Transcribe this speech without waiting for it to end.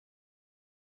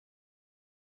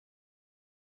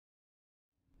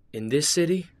In this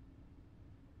city,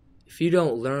 if you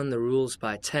don't learn the rules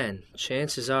by 10,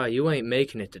 chances are you ain't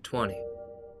making it to 20.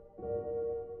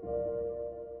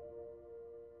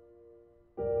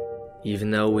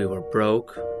 Even though we were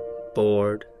broke,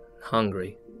 bored,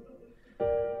 hungry,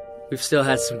 we've still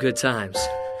had some good times.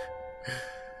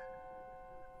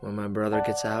 When my brother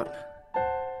gets out,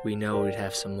 we know we'd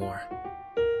have some more.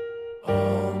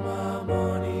 All my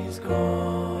money's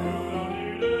gone,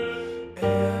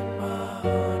 and my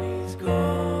honey's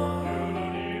gone,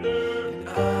 and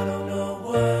I don't know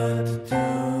what to do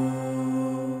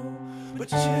but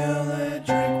chill and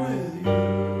drink with you.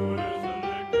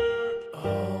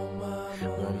 All my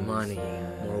More money,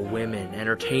 more women,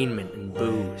 entertainment, and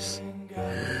booze.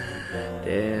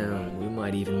 Damn, we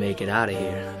might even make it out of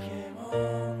here.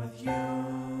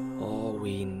 All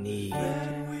we need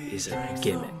is a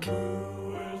gimmick.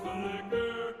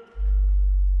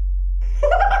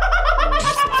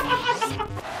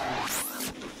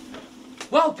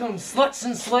 Welcome, sluts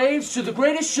and slaves, to the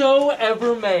greatest show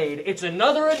ever made. It's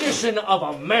another edition of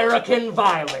Amerikan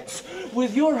Violence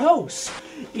with your hosts,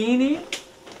 Eenie,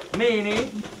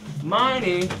 Meenie,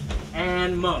 Miney,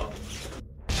 and Mo.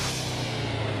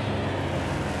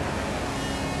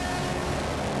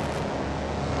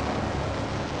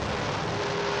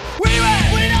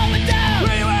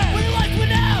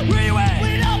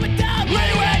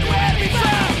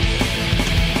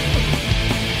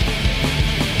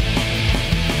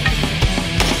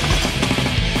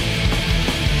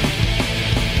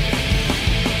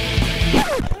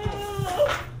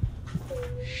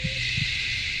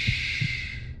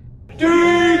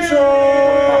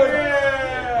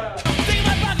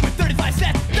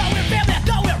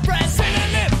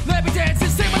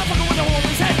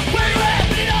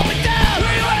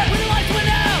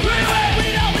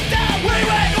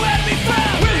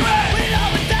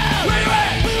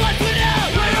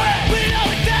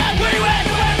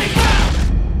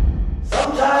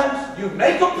 You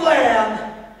make a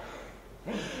plan,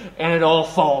 and it all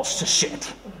falls to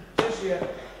shit.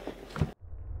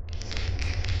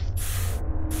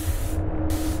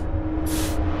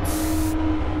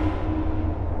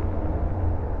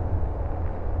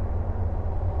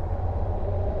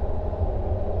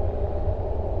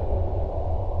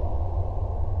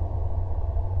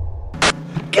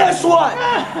 Guess what?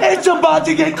 It's about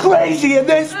to get crazy in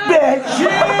this bitch!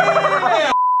 Yeah!